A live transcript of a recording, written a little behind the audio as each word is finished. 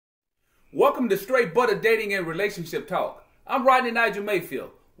Welcome to Straight Butta Dating and Relationship Talk. I'm Rodney Nigel Mayfield.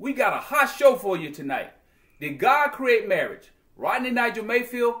 We got a hot show for you tonight. Did God create marriage? Rodney Nigel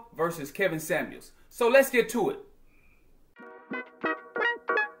Mayfield versus Kevin Samuels. So let's get to it.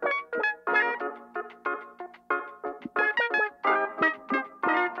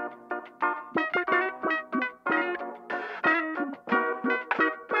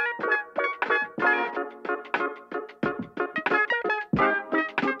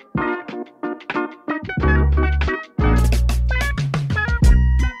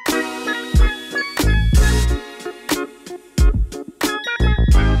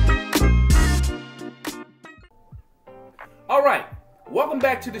 Alright, welcome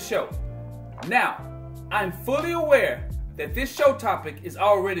back to the show. Now, I'm fully aware that this show topic is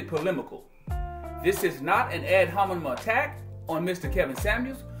already polemical. This is not an ad hominem attack on Mr. Kevin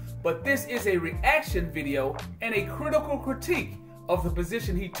Samuels, but this is a reaction video and a critical critique of the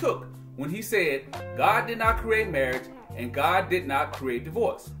position he took when he said God did not create marriage and God did not create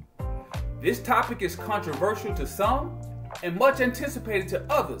divorce. This topic is controversial to some and much anticipated to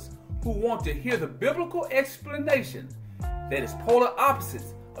others who want to hear the biblical explanation that is polar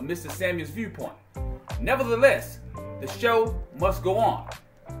opposites of Mr. Samuels' viewpoint. Nevertheless, the show must go on.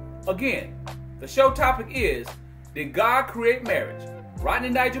 Again, the show topic is, did God create marriage? Rodney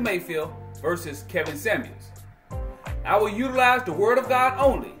Nigel Mayfield versus Kevin Samuels. I will utilize the Word of God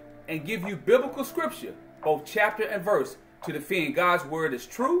only and give you biblical scripture, both chapter and verse, to defend God's Word is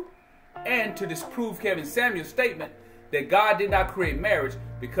true and to disprove Kevin Samuels' statement that God did not create marriage,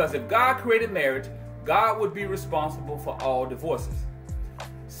 because if God created marriage, God would be responsible for all divorces.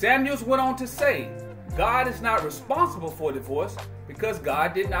 Samuels went on to say, God is not responsible for divorce because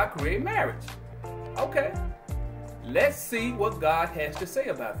God did not create marriage. Okay, let's see what God has to say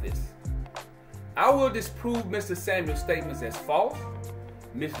about this. I will disprove Mr. Samuels' statements as false,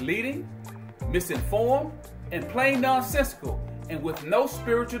 misleading, misinformed, and plain nonsensical, and with no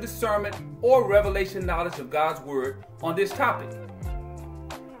spiritual discernment or revelation knowledge of God's Word on this topic.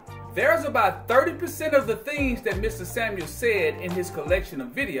 There's about 30% of the things that Mr. Samuels said in his collection of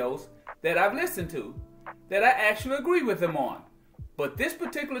videos that I've listened to that I actually agree with him on. But this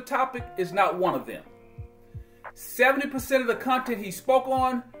particular topic is not one of them. 70% of the content he spoke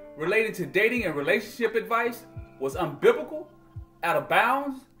on related to dating and relationship advice was unbiblical, out of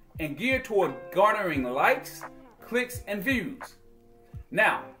bounds, and geared toward garnering likes, clicks, and views.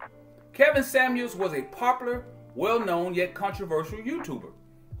 Now, Kevin Samuels was a popular, well-known yet controversial YouTuber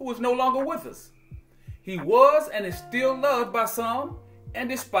who is no longer with us. He was and is still loved by some and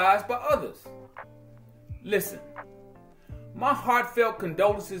despised by others. Listen, my heartfelt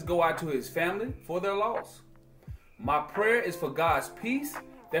condolences go out to his family for their loss. My prayer is for God's peace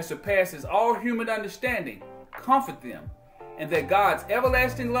that surpasses all human understanding comfort them, and that God's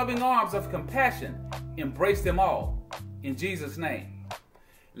everlasting loving arms of compassion embrace them all. In Jesus' name.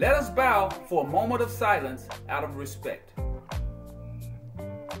 Let us bow for a moment of silence out of respect.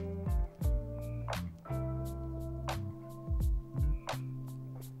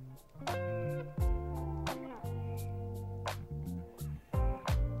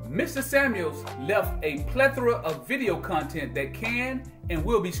 Mr. Samuels left a plethora of video content that can and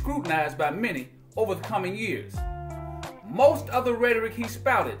will be scrutinized by many over the coming years. Most of the rhetoric he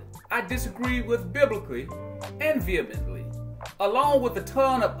spouted, I disagree with biblically and vehemently, along with a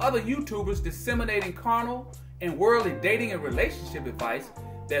ton of other YouTubers disseminating carnal and worldly dating and relationship advice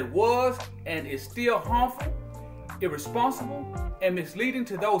that was and is still harmful, irresponsible, and misleading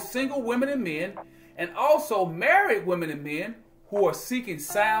to those single women and men, and also married women and men who are seeking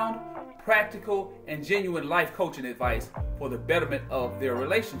sound, practical, and genuine life coaching advice for the betterment of their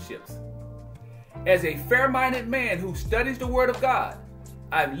relationships. As a fair-minded man who studies the Word of God,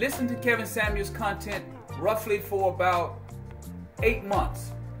 I've listened to Kevin Samuels' content roughly for about 8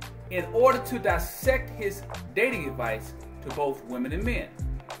 months in order to dissect his dating advice to both women and men.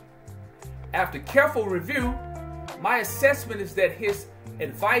 After careful review, my assessment is that his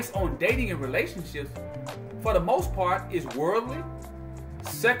advice on dating and relationships, for the most part, is worldly,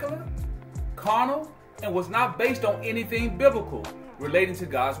 secular, carnal, and was not based on anything biblical relating to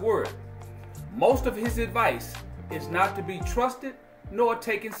God's Word. Most of his advice is not to be trusted nor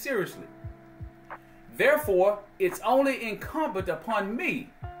taken seriously. Therefore, it's only incumbent upon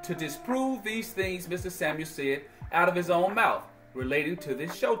me to disprove these things Mr. Samuels said out of his own mouth relating to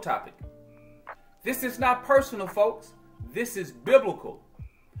this show topic. This is not personal, folks. This is biblical.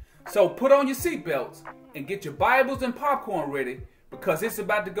 So put on your seatbelts and get your Bibles and popcorn ready, because it's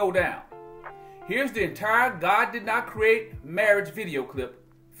about to go down. Here's the entire God Did Not Create Marriage video clip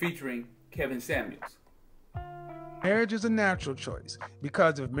featuring Kevin Samuels. Marriage is a natural choice,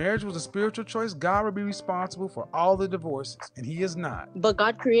 because if marriage was a spiritual choice, God would be responsible for all the divorces, and he is not. But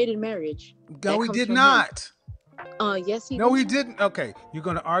God created marriage. No, he did not. Yes, he did. No, he didn't. Okay, you're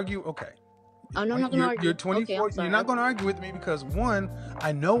going to argue? Okay. I'm not going to argue. You're 24. Okay, you're not going to argue with me because, one,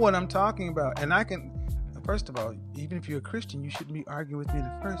 I know what I'm talking about, and I can... First of all, even if you're a Christian, you shouldn't be arguing with me in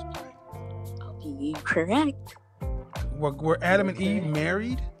the first place. Okay, correct. Were Adam and Eve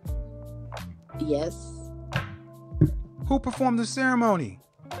married? Yes. Who performed the ceremony?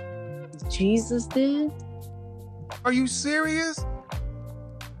 Jesus did. Are you serious?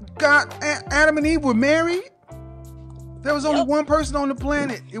 God, Adam and Eve were married? There was only one person on the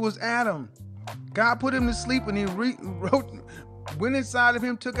planet. It was Adam. God put him to sleep and he went inside of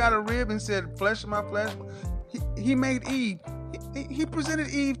him, took out a rib and said, flesh of my flesh. He made Eve. He presented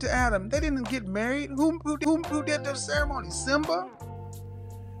Eve to Adam. They didn't get married. Who did the ceremony? Simba?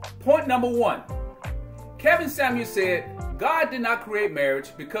 Point number 1. Kevin Samuel said, God did not create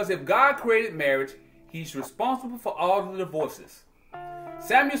marriage because if God created marriage, he's responsible for all the divorces.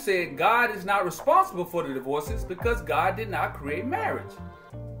 Samuel said God is not responsible for the divorces because God did not create marriage.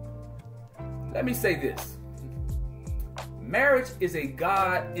 Let me say this. Marriage is a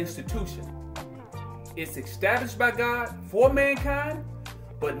God institution. It's established by God for mankind,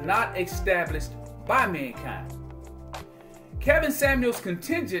 but not established by mankind. Kevin Samuel's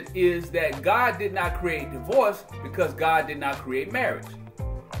contingent is that God did not create divorce because God did not create marriage.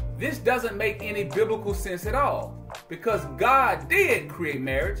 This doesn't make any biblical sense at all, because God did create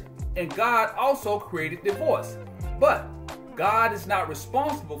marriage and God also created divorce. But God is not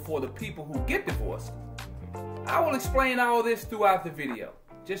responsible for the people who get divorced. I will explain all this throughout the video.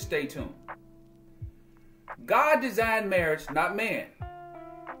 Just stay tuned. God designed marriage, not man.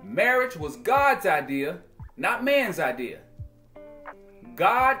 Marriage was God's idea, not man's idea.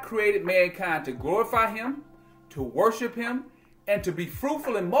 God created mankind to glorify him, to worship him, and to be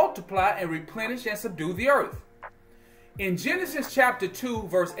fruitful and multiply and replenish and subdue the earth. In Genesis chapter 2,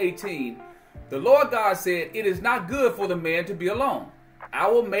 verse 18, the Lord God said, "It is not good for the man to be alone. I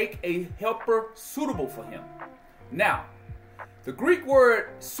will make a helper suitable for him." Now, the Greek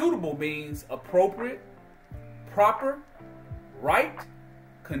word suitable means appropriate, proper, right,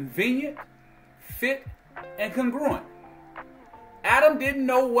 convenient, fit, and congruent. Adam didn't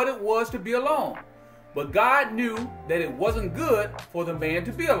know what it was to be alone, but God knew that it wasn't good for the man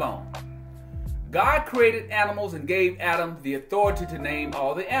to be alone. God created animals and gave Adam the authority to name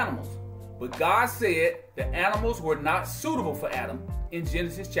all the animals, but God said the animals were not suitable for Adam in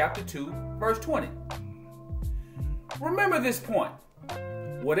Genesis chapter 2, verse 20. Remember this point.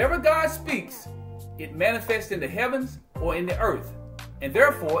 Whatever God speaks, it manifests in the heavens or in the earth, and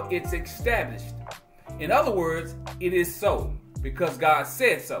therefore it's established. In other words, it is so, because God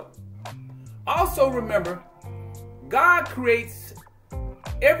said so. Also remember, God creates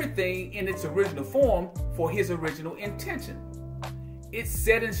everything in its original form for his original intention. It's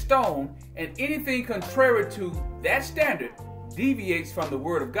set in stone, and anything contrary to that standard deviates from the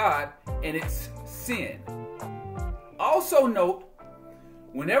word of God, and it's sin. Also note,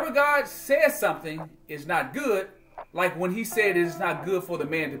 whenever God says something is not good, like when he said it is not good for the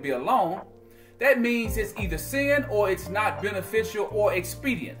man to be alone, that means it's either sin or it's not beneficial or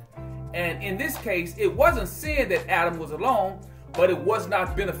expedient. And in this case, it wasn't sin that Adam was alone, but it was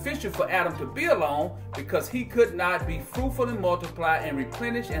not beneficial for Adam to be alone because he could not be fruitful and multiply and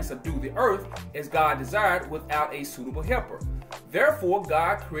replenish and subdue the earth as God desired without a suitable helper. Therefore,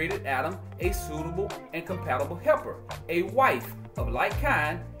 God created Adam a suitable and compatible helper, a wife of like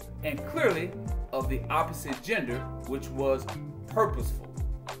kind and clearly of the opposite gender, which was purposeful.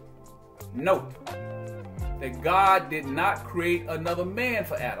 Note that God did not create another man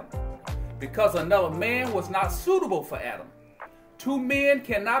for Adam because another man was not suitable for Adam. Two men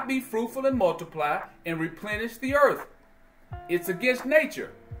cannot be fruitful and multiply and replenish the earth. It's against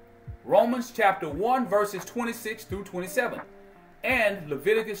nature. Romans chapter 1 verses 26 through 27 and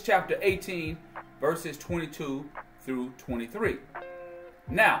Leviticus chapter 18 verses 22 through 23.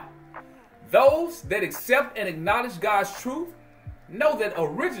 Now, those that accept and acknowledge God's truth know that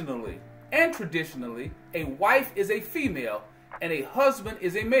originally and traditionally a wife is a female and a husband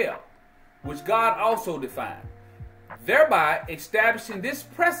is a male, which God also defined, thereby establishing this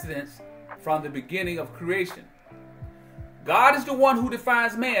precedence from the beginning of creation. God is the one who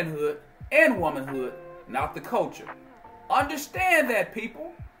defines manhood and womanhood, not the culture. Understand that,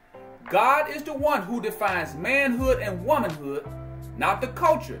 people. God is the one who defines manhood and womanhood, not the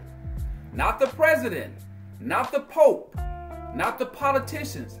culture, not the president, not the pope, not the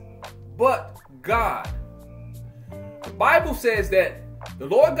politicians, but God. The Bible says that the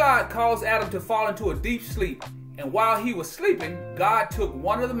Lord God caused Adam to fall into a deep sleep, And while he was sleeping, God took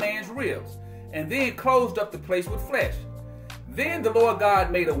one of the man's ribs and then closed up the place with flesh. Then the Lord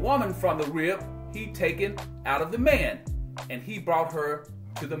God made a woman from the rib he'd taken out of the man, and he brought her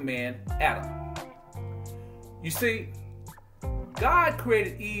to the man Adam. You see, God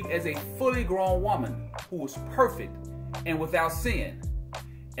created Eve as a fully grown woman who was perfect and without sin.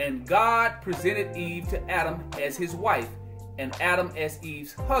 And God presented Eve to Adam as his wife and Adam as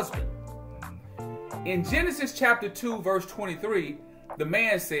Eve's husband. In Genesis chapter 2, verse 23, the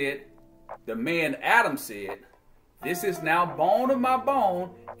man Adam said, "This is now bone of my bone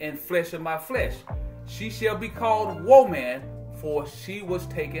and flesh of my flesh. She shall be called woman, for she was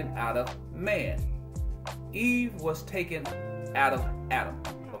taken out of man." Eve was taken out of Adam.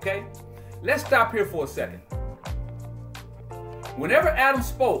 Okay? Let's stop here for a second. Whenever Adam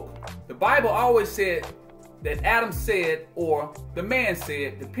spoke, the Bible always said that Adam said or the man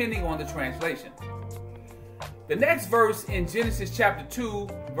said, depending on the translation. The next verse in Genesis chapter 2,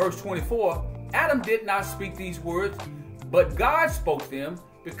 verse 24, Adam did not speak these words, but God spoke them,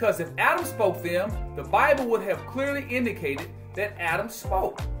 because if Adam spoke them, the Bible would have clearly indicated that Adam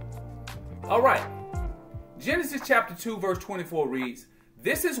spoke. All right. Genesis chapter 2, verse 24 reads,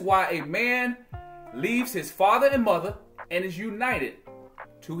 "This is why a man leaves his father and mother and is united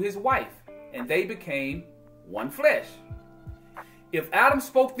to his wife, and they became one flesh." If Adam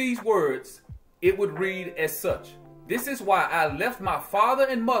spoke these words, it would read as such: "This is why I left my father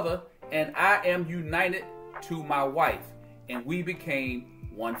and mother, and I am united to my wife, and we became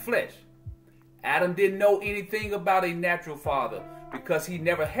one flesh." Adam didn't know anything about a natural father because he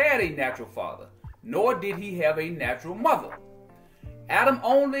never had a natural father, nor did he have a natural mother. Adam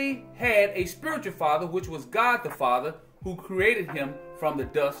only had a spiritual father, which was God the Father, who created him from the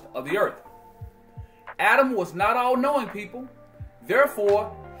dust of the earth. Adam was not all-knowing, people.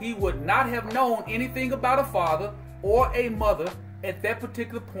 Therefore, he would not have known anything about a father or a mother at that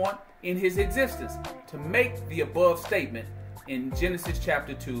particular point in his existence to make the above statement in Genesis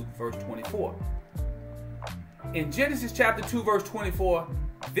chapter 2, verse 24. In Genesis chapter 2, verse 24,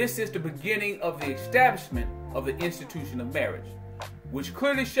 this is the beginning of the establishment of the institution of marriage, which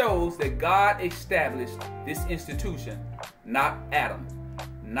clearly shows that God established this institution, not Adam,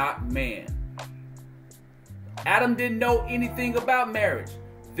 not man. Adam didn't know anything about marriage.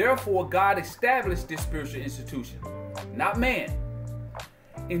 Therefore, God established this spiritual institution, not man.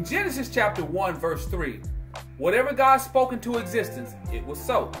 In Genesis chapter 1, verse 3, whatever God spoke into existence, it was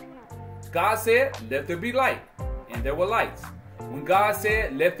so. God said, "Let there be light," and there were lights. When God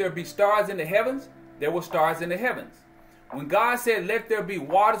said, "Let there be stars in the heavens," there were stars in the heavens. When God said, "Let there be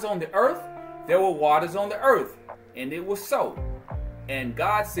waters on the earth," there were waters on the earth, and it was so. And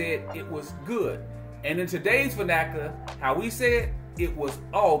God said it was good. And in today's vernacular, how we say it was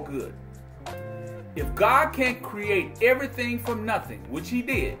all good. If God can't create everything from nothing, which he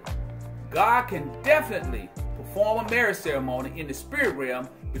did, God can definitely perform a marriage ceremony in the spirit realm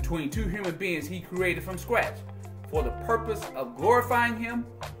between two human beings he created from scratch for the purpose of glorifying him,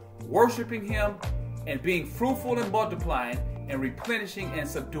 worshiping him, and being fruitful and multiplying and replenishing and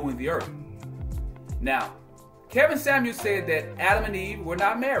subduing the earth. Now, Kevin Samuel said that Adam and Eve were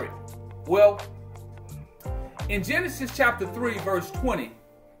not married. Well, in Genesis chapter 3, verse 20,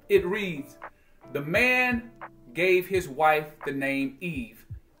 it reads, "The man gave his wife the name Eve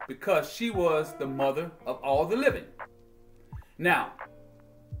because she was the mother of all the living." Now,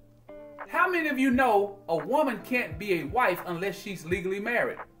 how many of you know a woman can't be a wife unless she's legally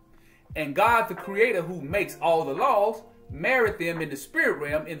married? And God, the creator who makes all the laws, married them in the spirit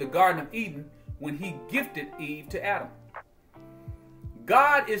realm in the Garden of Eden when he gifted Eve to Adam.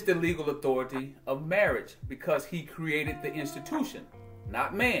 God is the legal authority of marriage because he created the institution,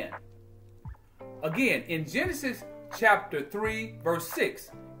 not man. Again, in Genesis chapter 3, verse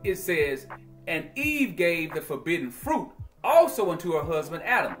 6, it says, "And Eve gave the forbidden fruit also unto her husband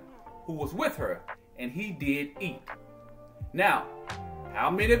Adam, who was with her, and he did eat." Now, how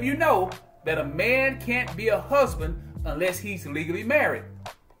many of you know that a man can't be a husband unless he's legally married?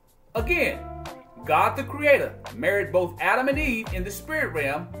 Again, God the Creator married both Adam and Eve in the spirit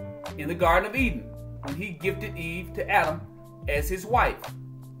realm in the Garden of Eden when he gifted Eve to Adam as his wife.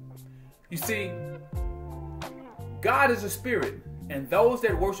 You see, God is a spirit, and those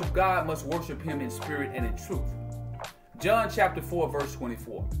that worship God must worship him in spirit and in truth. John chapter 4, verse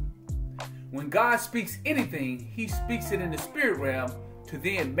 24. When God speaks anything, he speaks it in the spirit realm to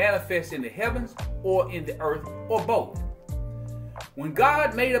then manifest in the heavens or in the earth or both. When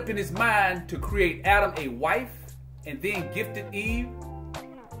God made up in his mind to create Adam a wife and then gifted Eve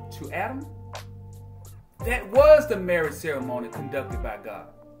to Adam, that was the marriage ceremony conducted by God.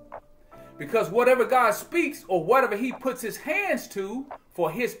 Because whatever God speaks or whatever he puts his hands to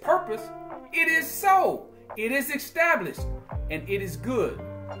for his purpose, it is so. It is established and it is good.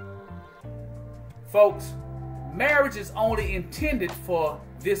 Folks, marriage is only intended for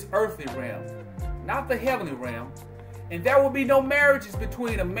this earthly realm, not the heavenly realm. And there will be no marriages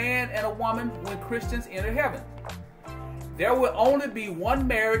between a man and a woman when Christians enter heaven. There will only be one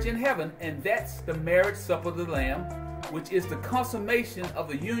marriage in heaven, and that's the marriage supper of the Lamb, which is the consummation of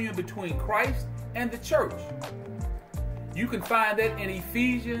the union between Christ and the church. You can find that in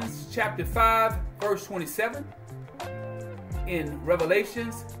Ephesians chapter 5, verse 27, in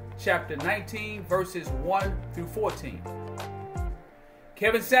Revelations chapter 19, verses 1 through 14.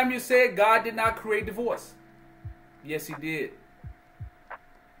 Kevin Samuel said God did not create divorce. Yes, he did.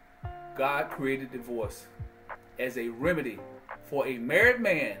 God created divorce as a remedy for a married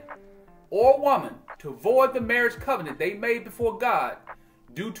man or woman to void the marriage covenant they made before God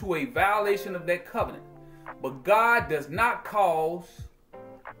due to a violation of that covenant. But God does not cause,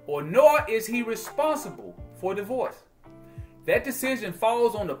 or nor is he responsible for divorce. That decision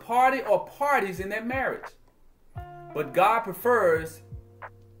falls on the party or parties in that marriage. But God prefers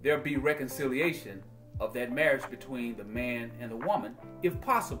there be reconciliation of that marriage between the man and the woman, if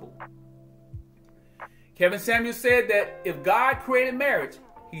possible. Kevin Samuel said that if God created marriage,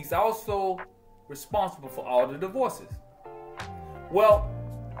 he's also responsible for all the divorces. Well,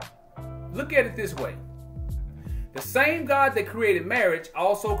 look at it this way. The same God that created marriage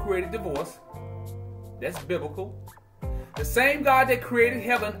also created divorce. That's biblical. The same God that created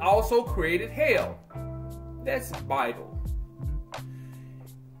heaven also created hell. That's Bible.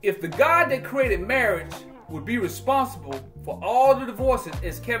 If the God that created marriage would be responsible for all the divorces,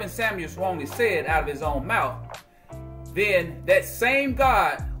 as Kevin Samuel wrongly said out of his own mouth, then that same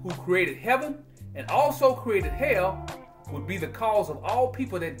God who created heaven and also created hell would be the cause of all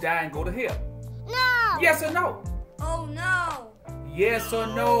people that die and go to hell. No! Yes or no? Oh no! Yes or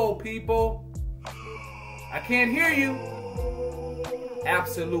no, people? I can't hear you.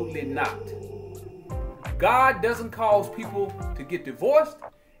 Absolutely not. God doesn't cause people to get divorced,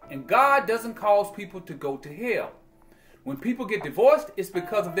 and God doesn't cause people to go to hell. When people get divorced, it's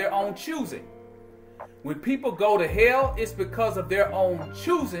because of their own choosing. When people go to hell, it's because of their own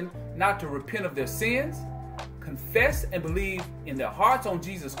choosing not to repent of their sins, confess and believe in their hearts on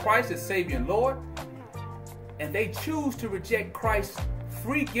Jesus Christ as Savior and Lord, and they choose to reject Christ's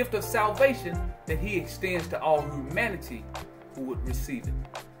free gift of salvation that he extends to all humanity who would receive it.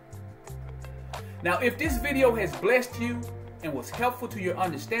 Now, if this video has blessed you and was helpful to your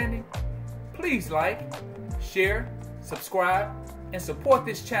understanding, please like, share, subscribe, and support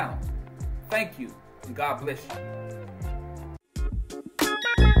this channel. Thank you, and God bless you.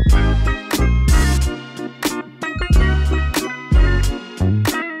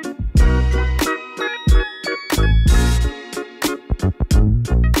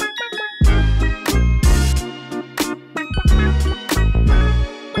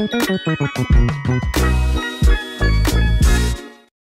 Thank you.